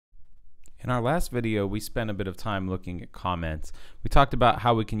In our last video, we spent a bit of time looking at comments. We talked about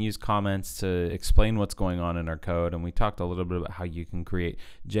how we can use comments to explain what's going on in our code, and we talked a little bit about how you can create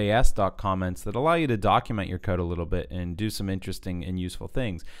JsDoc comments that allow you to document your code a little bit and do some interesting and useful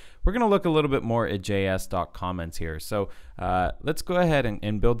things. We're going to look a little bit more at JsDoc comments here. So let's go ahead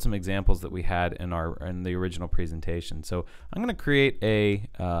and build some examples that we had in the original presentation. So I'm going to create a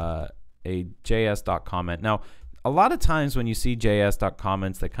JsDoc comment. Now, a lot of times when you see JsDoc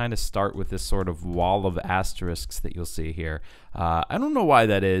comments, they kind of start with this sort of wall of asterisks that you'll see here. I don't know why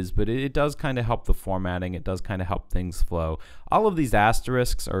that is, but it does kind of help the formatting. It does kind of help things flow. All of these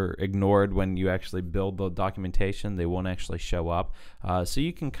asterisks are ignored when you actually build the documentation. They won't actually show up. So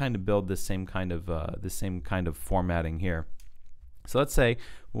you can kind of build the same kind of formatting here. So let's say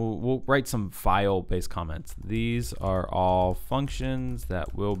we'll write some file-based comments. These are all functions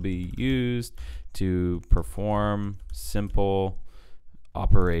that will be used to perform simple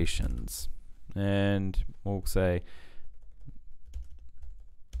operations. And we'll say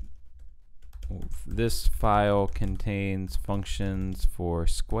this file contains functions for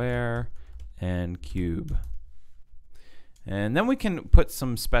square and cube. And then we can put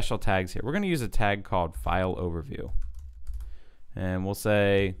some special tags here. We're going to use a tag called file overview. And we'll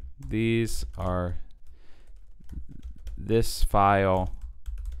say this file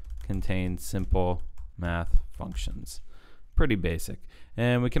contains simple math functions. Pretty basic.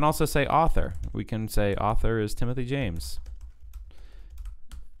 And we can also say author. We can say author is Timothy James.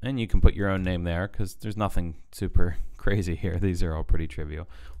 And you can put your own name there because there's nothing super crazy here. These are all pretty trivial.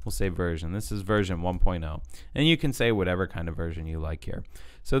 We'll say version. This is version 1.0. And you can say whatever kind of version you like here.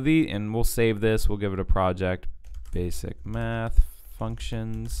 So and we'll save this. We'll give it a project. Basic math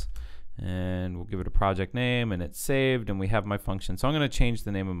functions, and we'll give it a project name, and it's saved, and we have my function. So I'm going to change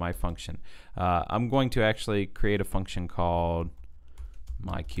the name of my function. I'm going to actually create a function called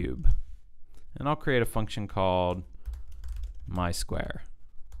myCube, and I'll create a function called mySquare,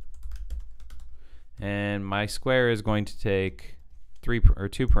 and mySquare is going to take one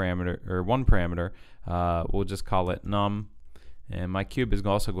parameter. We'll just call it num, and myCube is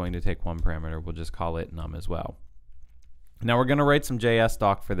also going to take one parameter. We'll just call it num as well. Now we're going to write some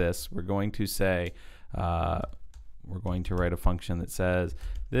JsDoc for this. We're going to say, we're going to write a function that says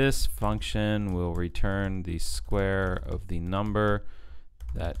this function will return the square of the number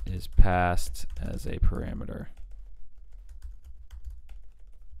that is passed as a parameter.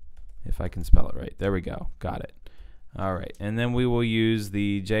 If I can spell it right. There we go. Got it. All right. And then we will use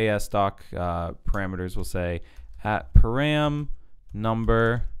the JsDoc parameters. We'll say at param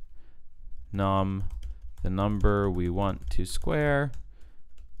number num the number we want to square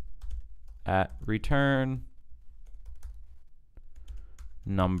at return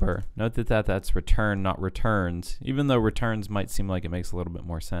number. Note that that's return, not returns, even though returns might seem like it makes a little bit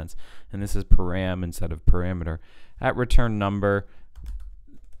more sense. And this is param instead of parameter. At return number,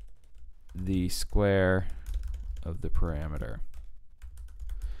 the square of the parameter.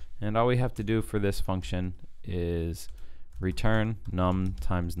 And all we have to do for this function is return num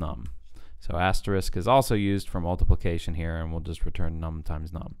times num. So asterisk is also used for multiplication here, and we'll just return num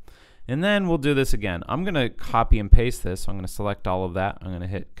times num. And then we'll do this again. I'm going to copy and paste this. So I'm going to select all of that. I'm going to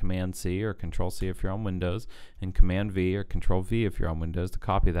hit Command C or Control C if you're on Windows, and Command V or Control V if you're on Windows to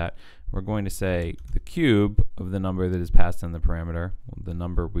copy that. We're going to say the cube of the number that is passed in the parameter, the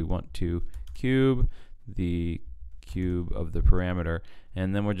number we want to cube, the cube of the parameter,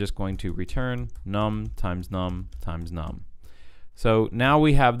 and then we're just going to return num times num times num. So now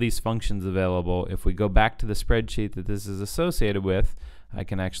we have these functions available. If we go back to the spreadsheet that this is associated with, I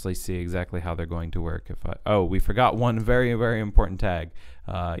can actually see exactly how they're going to work. We forgot one very, very important tag.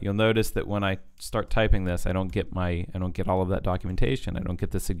 You'll notice that when I start typing this, I don't get all of that documentation. I don't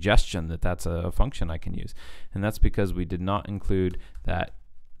get the suggestion that that's a function I can use, and that's because we did not include that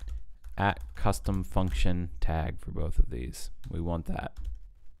at custom function tag for both of these. We want that.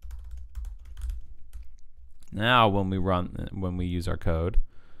 Now when we use our code,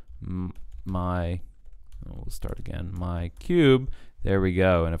 we'll start again, myCube, there we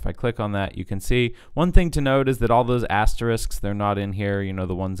go. And if I click on that, you can see one thing to note is that all those asterisks, they're not in here, you know,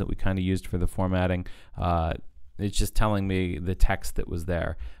 the ones that we kind of used for the formatting. It's just telling me the text that was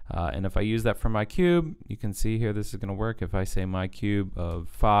there. And if I use that for myCube, you can see here this is going to work. If I say myCube of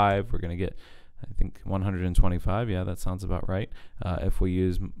 5, we're going to get, I think, 125. Yeah, that sounds about right. If we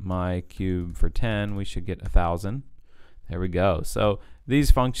use myCube for 10, we should get 1,000. There we go. So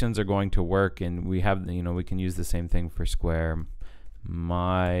these functions are going to work, and we have, we can use the same thing for square,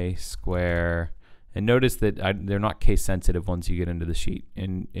 mySquare, And notice that they're not case sensitive once you get into the sheet.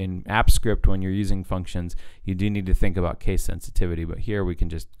 In AppScript, when you're using functions, you do need to think about case sensitivity, but here we can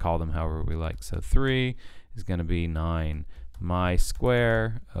just call them however we like. So 3 is going to be 9. My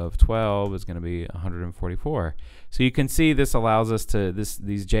square of 12 is going to be 144. So you can see this allows us to, these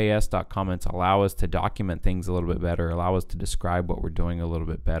JsDoc comments allow us to document things a little bit better, allow us to describe what we're doing a little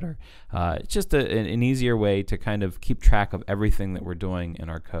bit better. It's just an easier way to kind of keep track of everything that we're doing in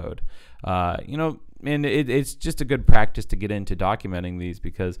our code. You know, and it's just a good practice to get into documenting these,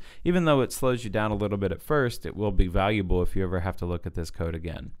 because even though it slows you down a little bit at first, it will be valuable if you ever have to look at this code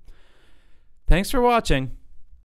again. Thanks for watching.